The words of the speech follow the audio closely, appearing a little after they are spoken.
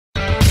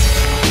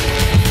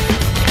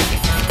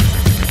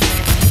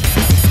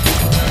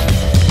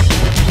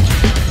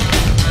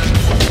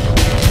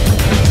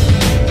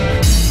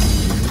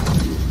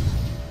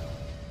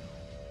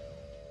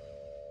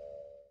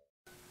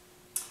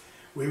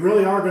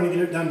really are going to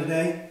get it done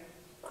today.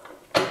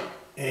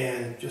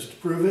 And just to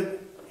prove it,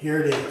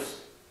 here it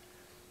is.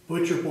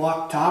 Butcher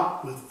block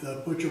top with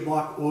butcher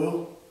block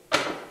oil.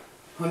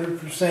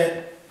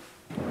 100%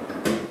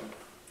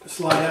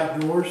 slide out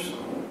doors.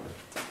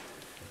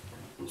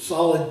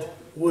 Solid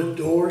wood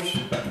doors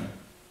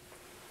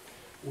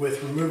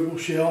with removable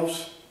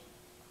shelves.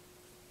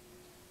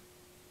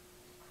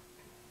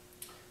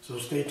 So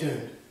stay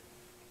tuned.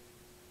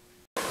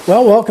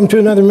 Well, welcome to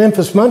another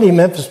Memphis Monday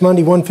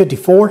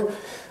 154.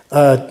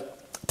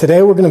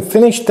 Today we're going to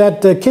finish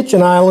that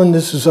kitchen island.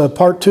 This is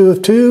part 2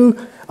 of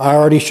 2. I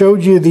already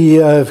showed you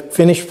the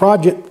finished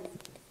project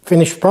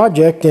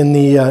in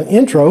the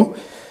intro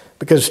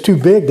because it's too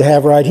big to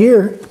have right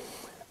here.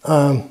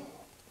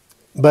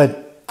 But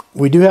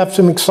we do have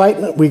some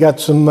excitement. We got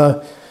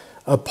some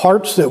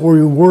parts that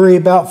we worry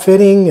about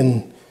fitting,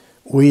 and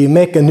we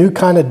make a new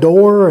kind of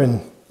door, and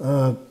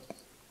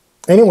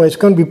anyway, it's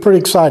going to be pretty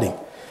exciting.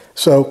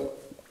 So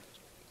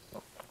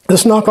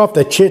let's knock off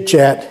the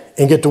chit-chat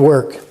and get to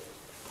work.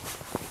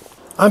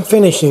 I'm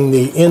finishing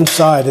the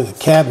inside of the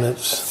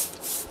cabinets.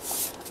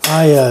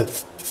 I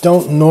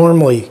don't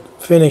normally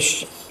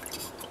finish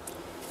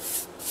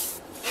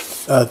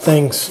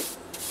things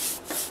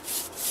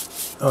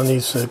on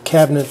these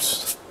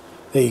cabinets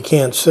that you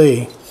can't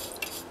see.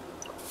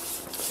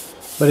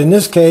 But in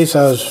this case,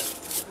 I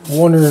was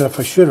wondering if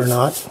I should or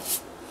not.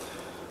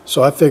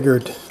 So I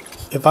figured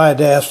if I had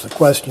to ask the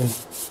question,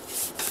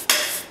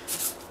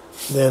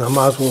 then I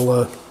might as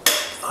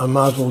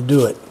well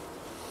do it.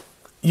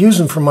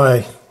 Using for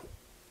my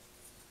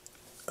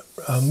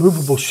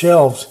movable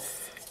shelves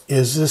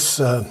is this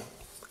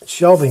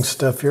shelving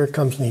stuff here. It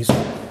comes in these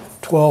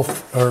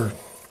 12 or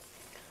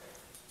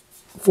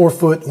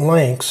 4-foot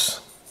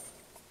lengths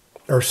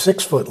or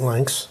 6-foot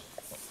lengths.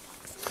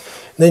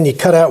 And then you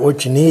cut out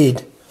what you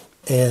need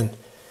and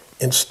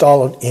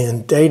install it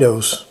in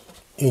dados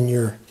in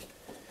your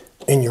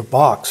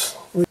box.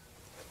 You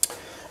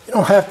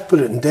don't have to put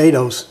it in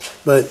dados,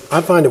 but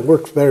I find it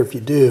works better if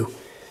you do.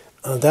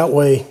 That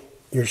way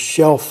your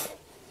shelf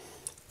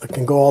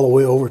can go all the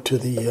way over to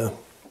the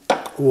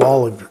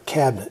wall of your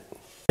cabinet.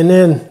 And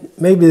then,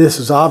 maybe this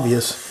is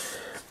obvious,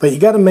 but you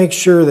got to make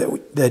sure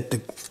that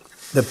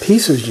the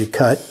pieces you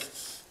cut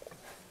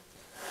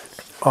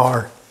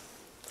are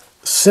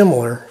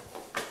similar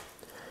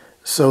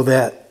so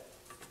that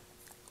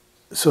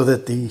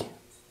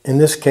in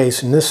this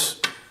case, in this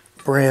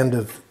brand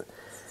of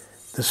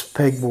this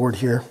pegboard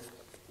here,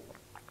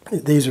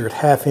 these are at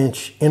 1/2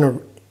 inch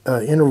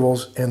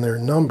intervals and they're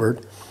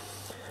numbered.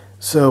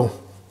 So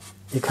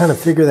you kind of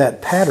figure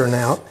that pattern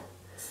out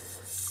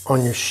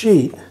on your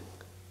sheet,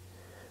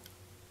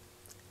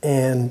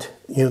 and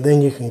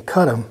then you can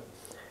cut them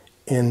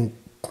in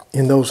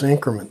those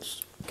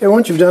increments. Okay,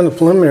 once you've done the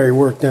preliminary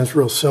work, then it's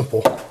real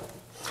simple.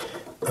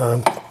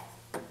 I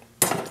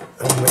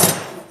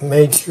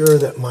made sure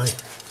that my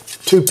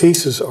 2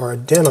 pieces are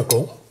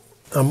identical.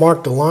 I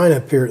marked a line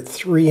up here at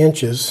 3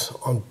 inches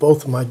on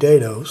both of my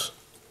dados.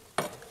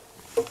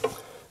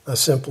 I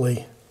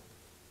simply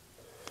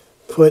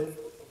put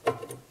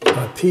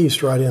my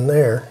piece right in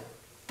there,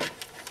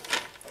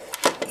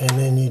 and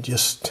then you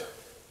just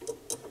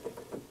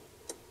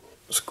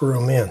screw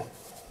them in.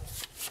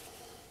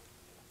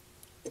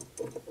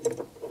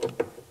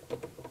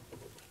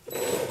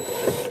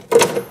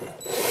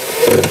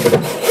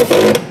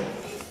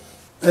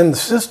 And the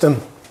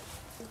system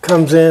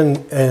comes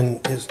in,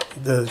 and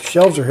the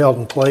shelves are held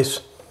in place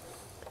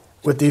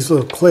with these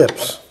little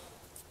clips.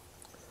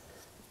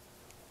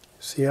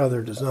 See how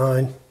they're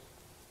designed?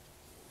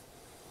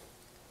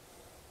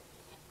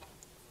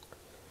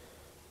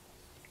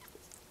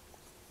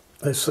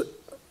 They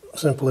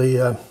simply,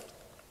 the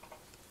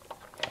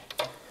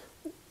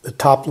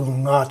top little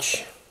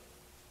notch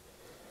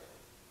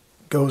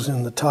goes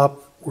in the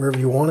top wherever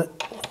you want it,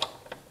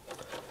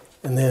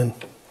 and then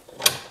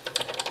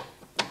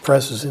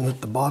presses in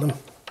at the bottom,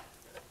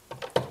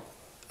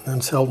 and then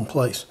it's held in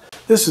place.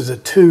 This is a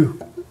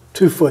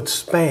 2-foot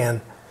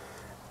span,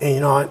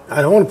 and I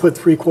don't want to put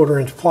 3/4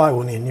 inch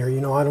plywood in here.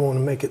 I don't want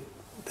to make it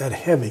that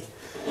heavy,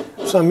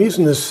 so I'm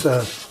using this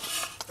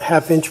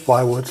 1/2 inch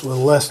plywood. It's a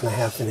little less than a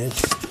 1/2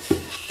 inch,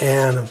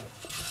 and I'm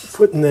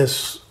putting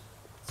this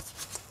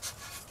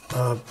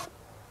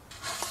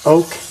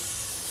oak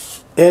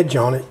edge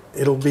on it.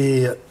 It'll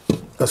be a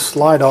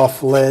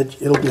slide-off ledge.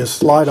 It'll be a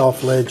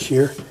slide-off ledge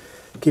here.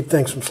 Keep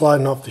things from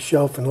sliding off the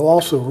shelf, and it'll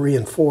also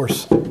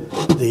reinforce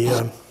the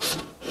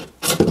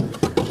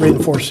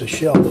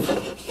shelf.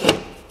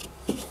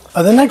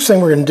 The next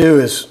thing we're going to do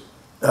is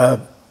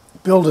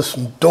build us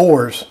some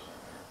doors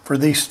for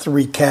these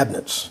 3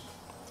 cabinets.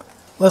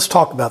 Let's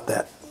talk about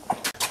that.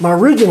 My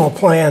original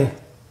plan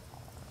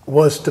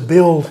was to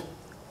build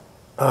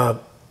our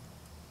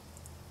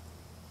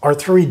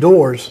 3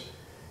 doors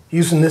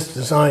using this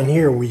design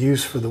here we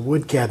use for the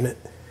wood cabinet.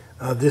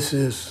 This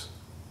is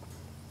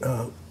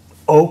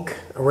oak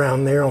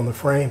around there on the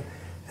frame,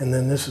 and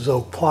then this is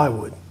oak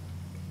plywood.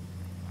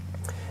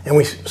 And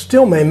we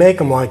still may make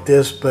them like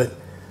this, but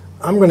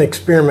I'm going to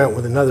experiment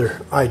with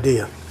another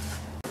idea.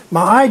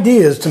 My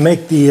idea is to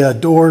make the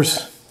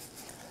doors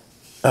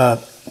out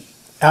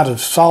of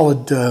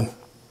solid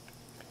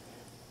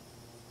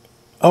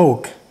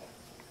oak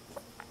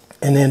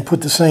and then put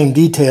the same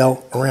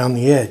detail around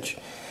the edge.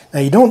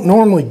 Now you don't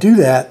normally do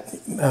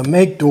that,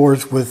 make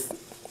doors with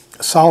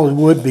solid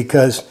wood,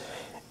 because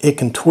it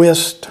can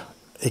twist,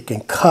 it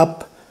can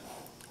cup,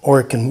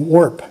 or it can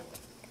warp.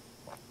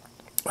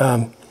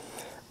 But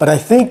I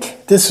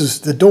think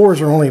the doors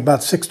are only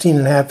about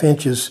 16.5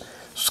 inches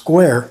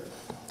square,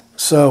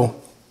 so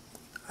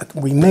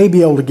we may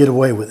be able to get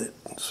away with it.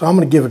 So I'm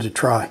going to give it a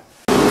try.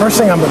 First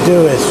thing I'm going to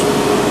do is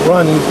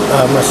run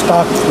my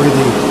stock through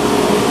the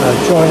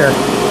joiner,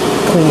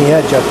 clean the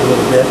edge up a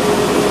little bit.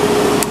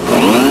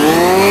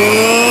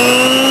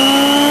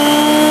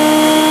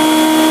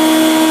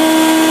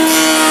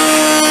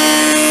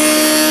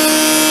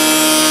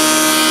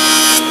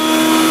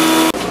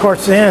 Of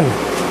course, then,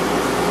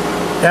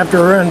 after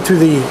I run to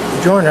the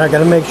joiner, I got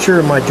to make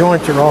sure my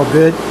joints are all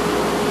good.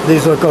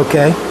 These look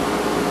okay.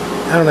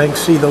 I don't know if you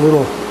can see the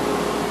little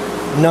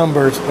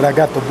numbers, but I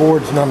got the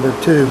boards numbered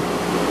too.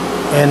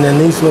 And then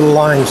these little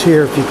lines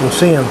here, if you can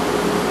see them,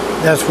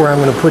 that's where I'm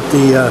going to put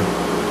the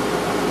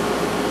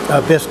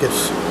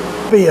biscuits.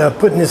 I'll be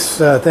putting this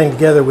thing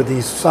together with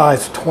these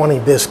size 20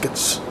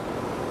 biscuits.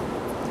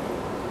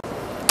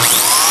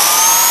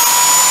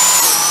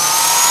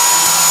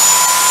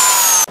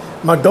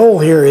 My goal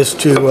here is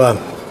to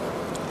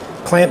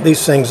clamp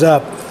these things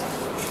up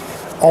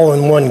all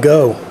in one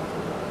go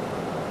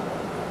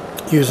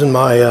using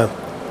my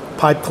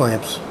pipe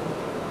clamps.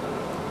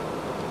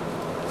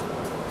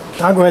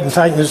 I'll go ahead and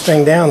tighten this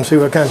thing down and see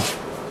what kind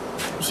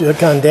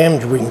of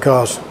damage we can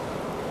cause.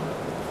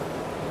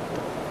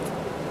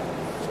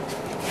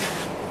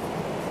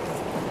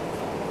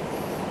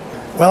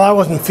 Well, I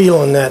wasn't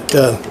feeling that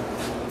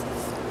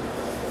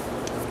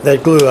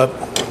that glue up,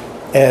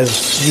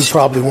 as you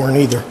probably weren't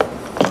either.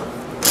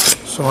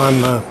 So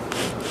I'm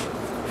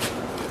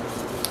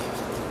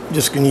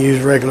just going to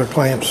use regular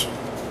clamps.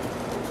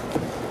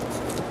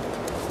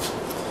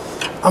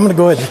 I'm going to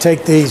go ahead and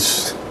take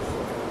these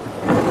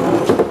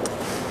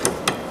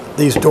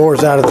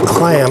doors out of the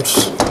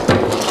clamps,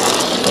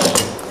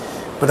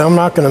 but I'm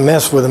not going to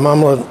mess with them. I'm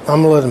going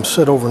to let them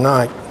sit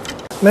overnight.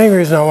 The main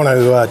reason I want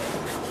to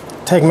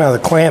take them out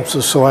of the clamps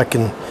is so I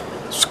can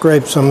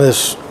scrape some of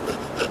this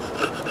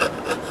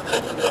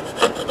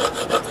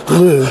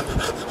glue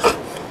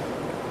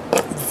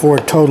before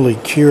it totally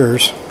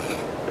cures.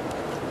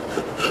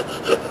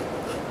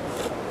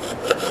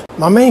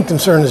 My main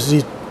concern is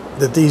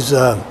that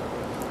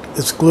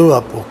this glue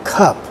up will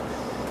cup.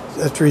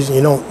 That's the reason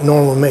you don't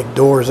normally make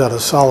doors out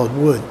of solid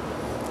wood.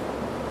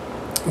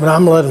 But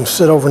I'm going to let them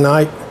sit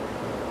overnight.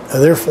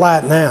 They're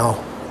flat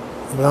now,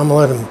 but I'm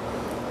going to let them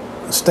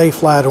stay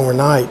flat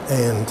overnight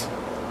and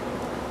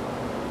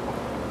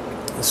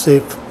see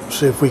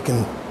if we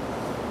can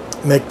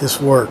make this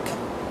work.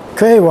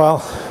 Okay,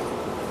 well,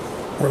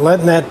 we're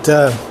letting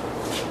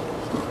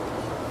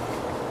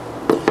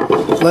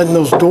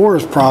those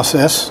doors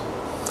process.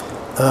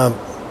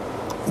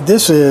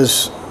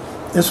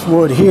 This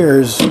wood here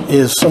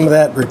is some of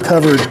that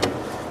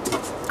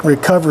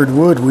recovered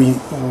wood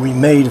we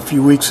made a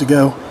few weeks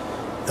ago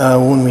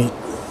when we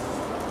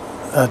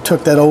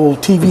took that old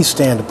TV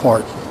stand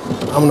apart.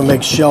 I'm going to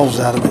make shelves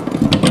out of it.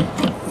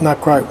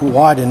 Not quite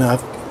wide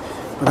enough,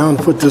 but I'm going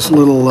to put this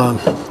little I'm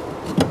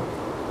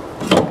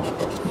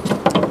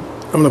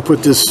going to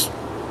put this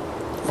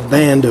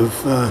band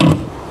of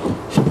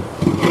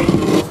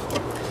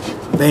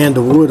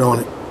wood on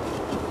it.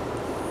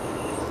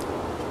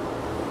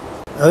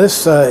 Now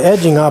this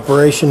edging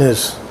operation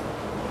is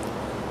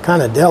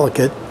kind of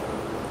delicate.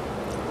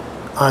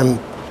 I'm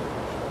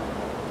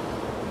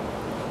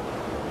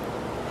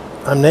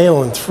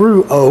nailing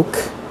through oak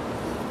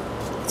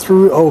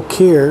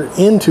here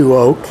into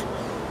oak,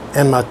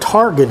 and my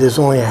target is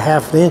only a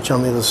 ½ inch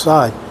on the other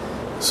side.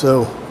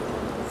 So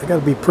I got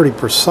to be pretty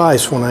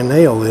precise when I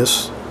nail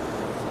this.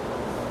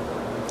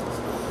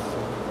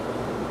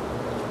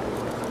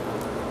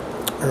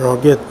 Or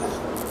I'll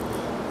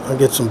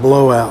get some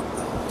blowout.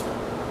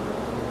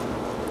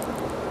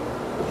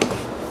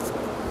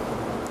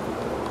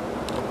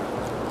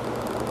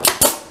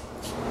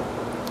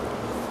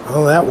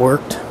 Well, that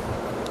worked.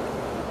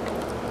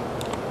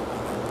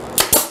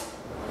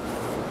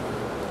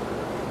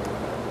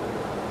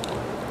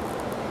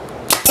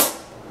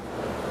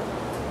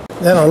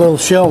 Then our little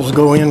shelves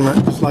go in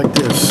right just like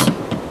this.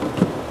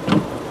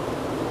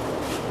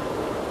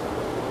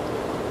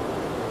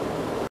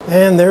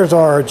 And there's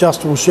our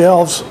adjustable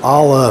shelves.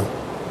 I'll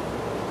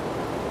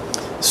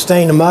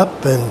stain them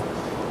up and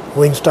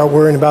we can start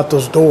worrying about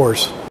those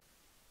doors.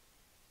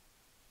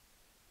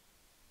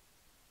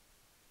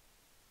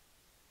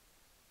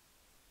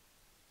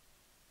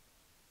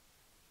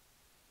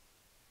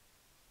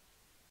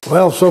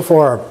 Well, so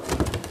far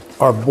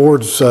our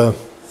boards are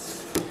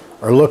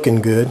looking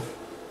good,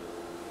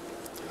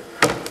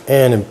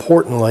 and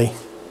importantly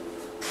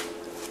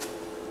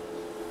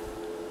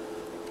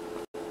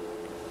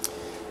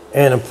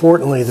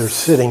they're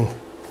sitting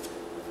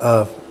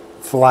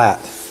flat.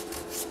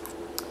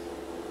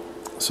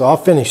 So I'll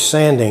finish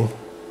sanding,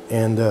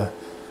 and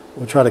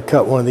we'll try to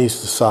cut one of these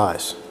to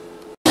size.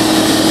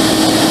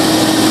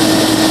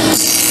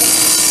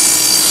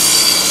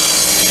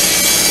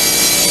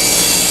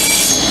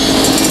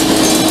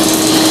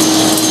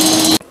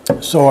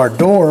 So our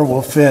door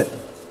will fit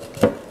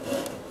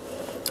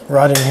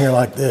right in here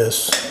like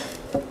this.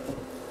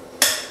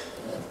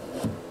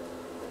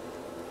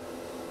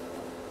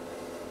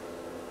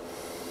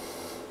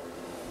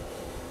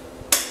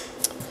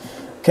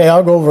 Okay,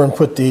 I'll go over and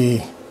put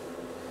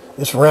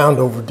this round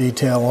over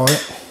detail on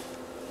it.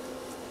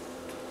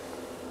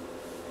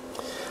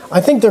 I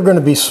think they're going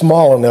to be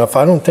small enough.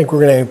 I don't think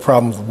we're going to have any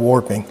problems with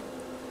warping.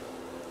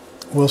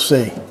 We'll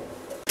see.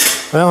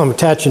 Well, I'm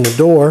attaching the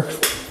door,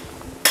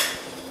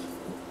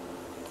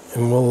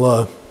 and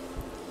we'll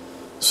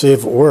see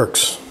if it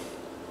works.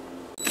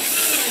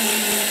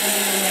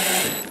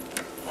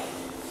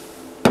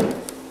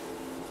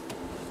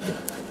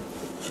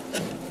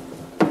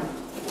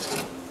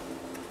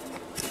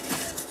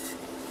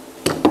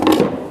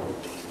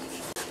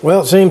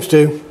 Well, it seems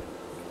to,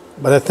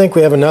 but I think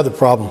we have another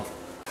problem.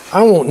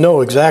 I won't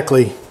know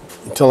exactly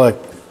until I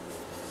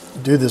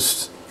do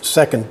this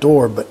second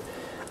door, but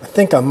I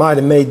think I might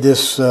have made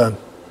this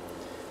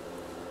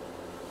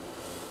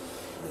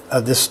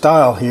this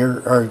style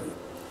here, or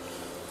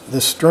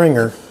this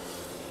stringer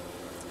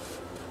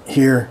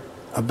here,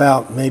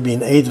 about maybe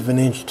 1/8 of an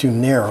inch too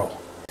narrow.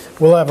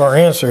 We'll have our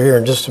answer here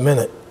in just a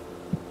minute.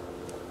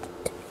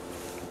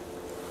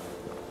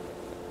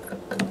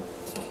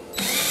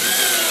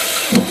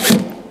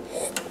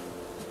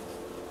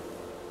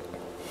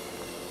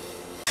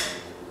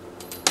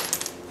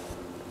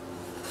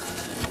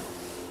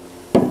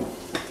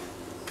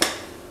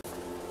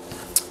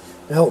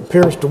 Well, it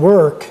appears to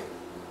work.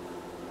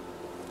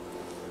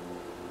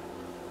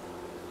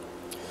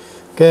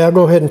 Okay, I'll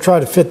go ahead and try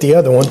to fit the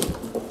other one.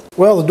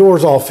 Well, the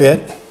doors all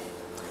fit.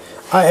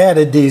 I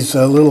added these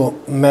little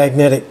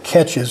magnetic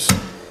catches.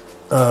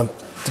 The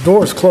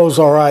doors close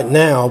all right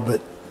now,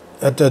 but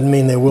that doesn't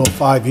mean they will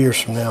 5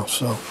 years from now.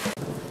 So.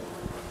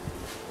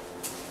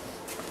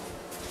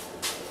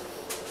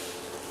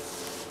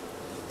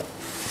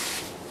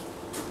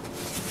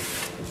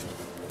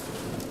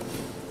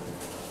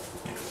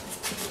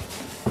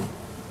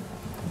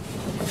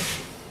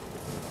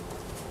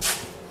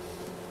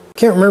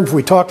 Can't remember if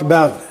we talked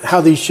about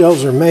how these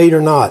shelves are made or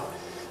not.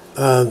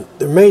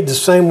 They're made the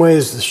same way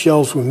as the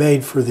shelves we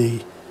made for the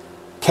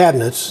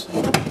cabinets.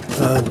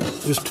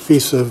 Just a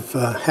piece of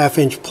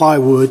 1/2-inch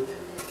plywood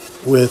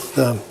with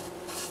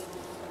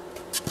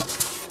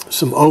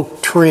some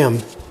oak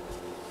trim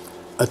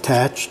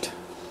attached.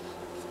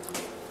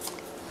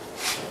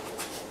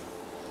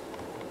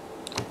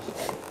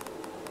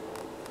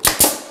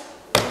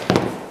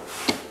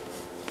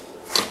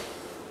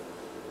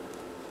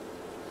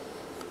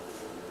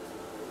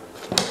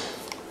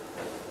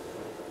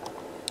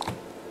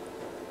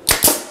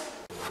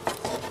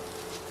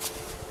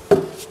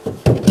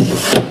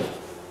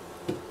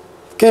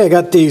 Okay, I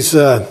got these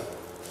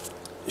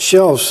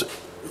shelves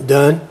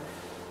done.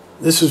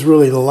 This is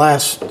really the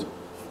last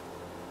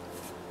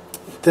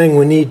thing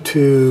we need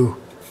to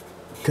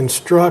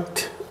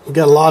construct. We've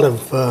got a lot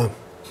of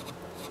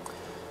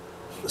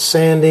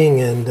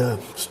sanding and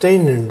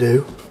staining to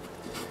do.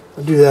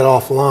 I'll do that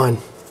offline.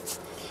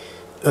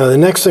 The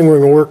next thing we're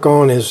going to work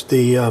on is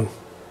the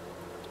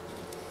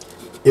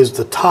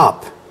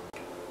top.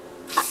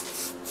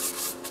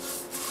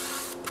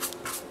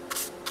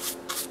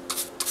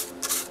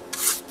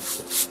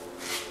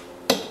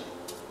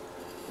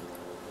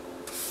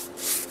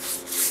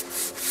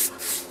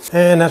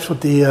 And that's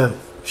what the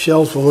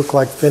shelves will look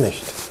like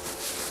finished.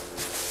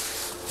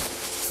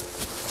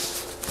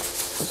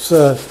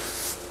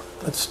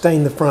 Let's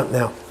stain the front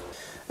now.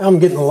 I'm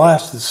getting the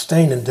last of the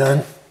staining done.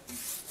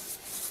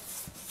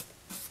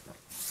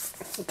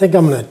 I think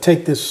I'm going to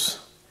take this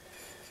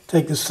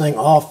thing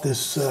off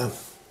this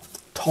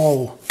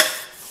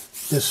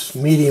this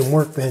medium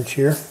workbench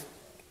here,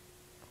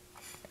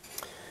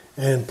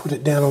 and put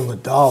it down on the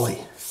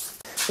dolly.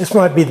 This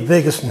might be the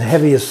biggest and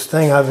heaviest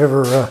thing I've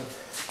ever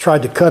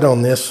tried to cut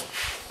on this.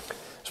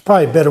 It's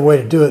probably a better way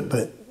to do it,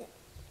 but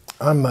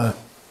I'm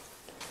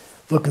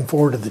looking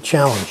forward to the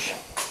challenge.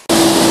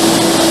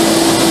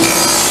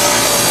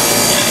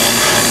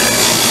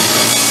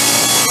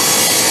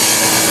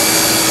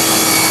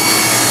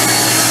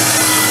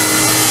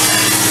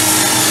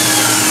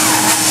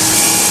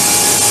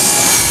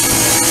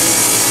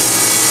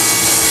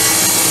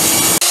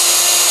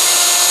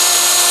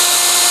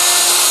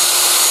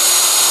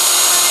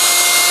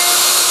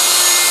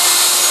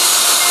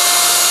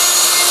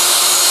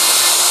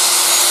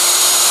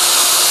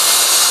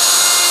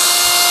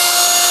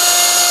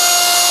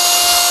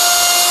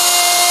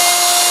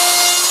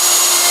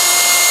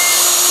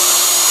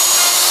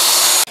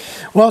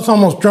 Well, it's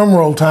almost drum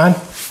roll time.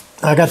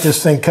 I got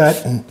this thing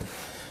cut, and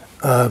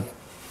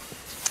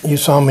you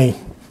saw me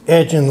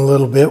edging a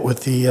little bit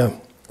with the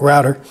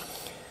router.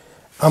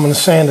 I'm going to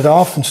sand it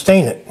off and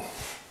stain it.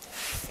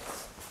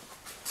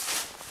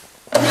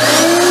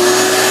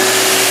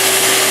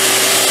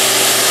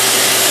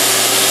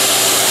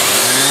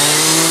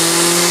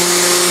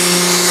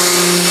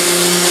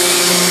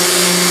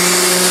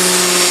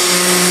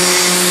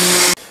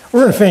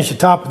 We're going to finish the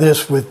top of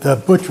this with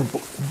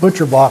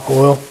butcher block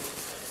oil.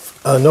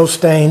 No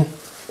stain,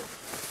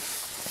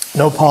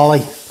 no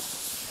poly.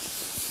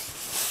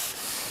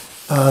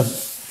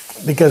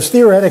 Because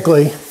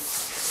theoretically, you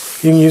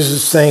can use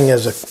this thing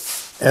as a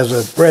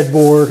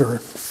breadboard,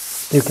 or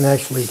you can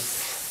actually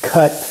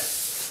cut.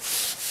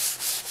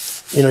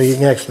 You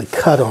can actually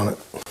cut on it.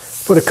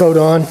 Put a coat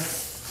on,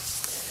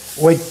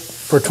 wait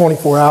for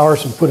 24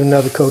 hours, and put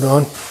another coat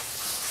on.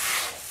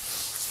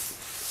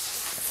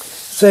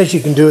 Says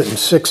you can do it in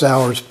 6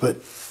 hours, but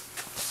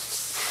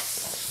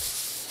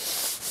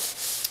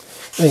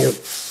I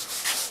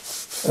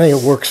think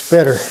it works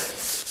better.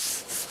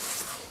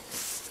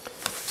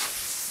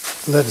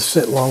 Let it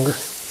sit longer.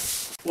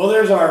 Well,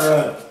 there's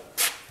our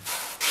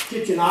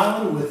kitchen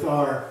island with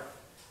our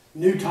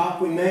new top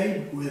we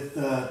made with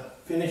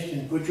finished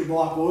in butcher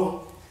block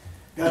oil.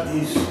 Got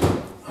these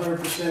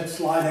 100%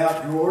 slide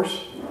out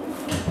drawers,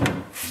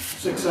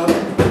 6 of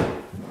them.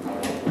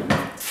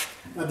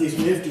 Got these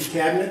nifty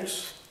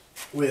cabinets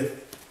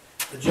with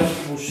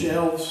adjustable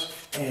shelves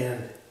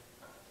and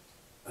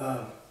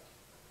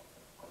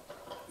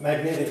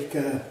magnetic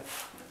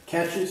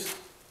catches.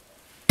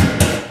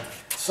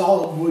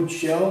 Solid wood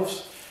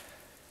shelves.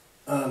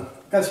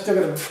 Still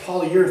got a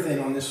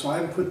polyurethane on this, so I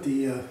haven't put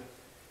the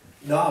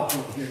knobs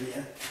on here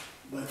yet.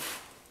 But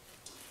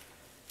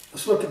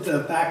let's look at the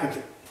back of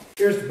it.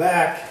 Here's the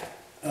back.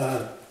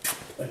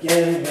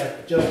 Again, we got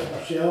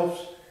adjustable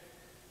shelves.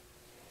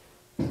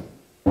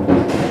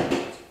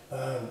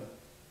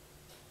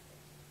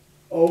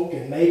 Oak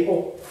and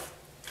maple.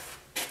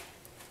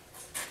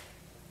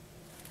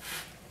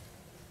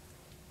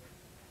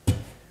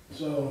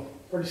 So,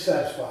 pretty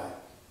satisfied.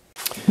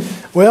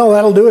 Well,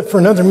 that'll do it for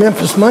another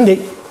Memphis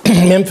Monday.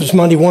 Memphis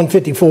Monday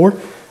 154.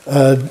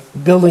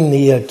 Building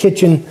the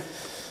kitchen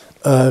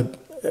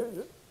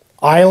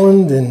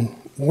island and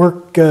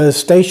work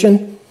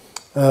station.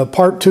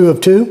 Part 2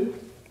 of 2.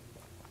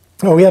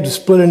 Oh, we had to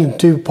split it into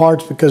 2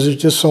 parts because there's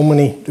just so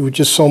many. There was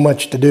just so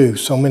much to do.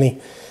 So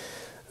many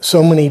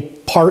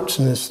parts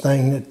in this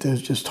thing that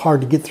it's just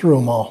hard to get through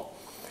them all.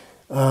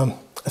 I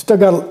still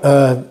got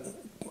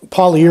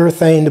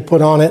polyurethane to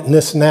put on it and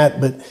this and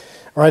that, but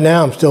right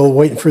now I'm still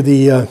waiting for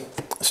the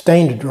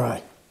stain to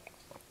dry.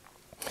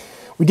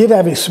 We did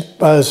have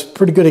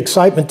pretty good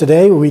excitement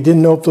today. We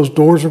didn't know if those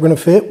doors were going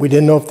to fit. We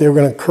didn't know if they were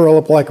going to curl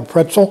up like a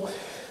pretzel.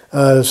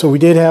 So we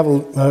did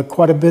have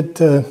quite a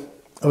bit of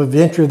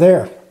adventure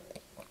there.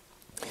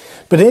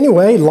 But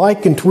anyway,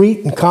 like and tweet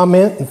and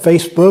comment and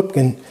Facebook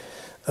and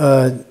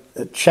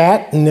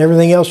chat and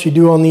everything else you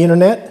do on the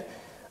internet.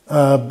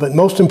 But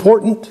most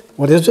important,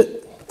 what is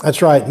it?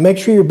 That's right. Make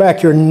sure you're back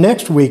here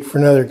next week for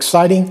another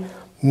exciting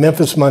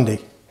Memphis Monday.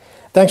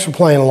 Thanks for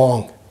playing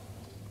along.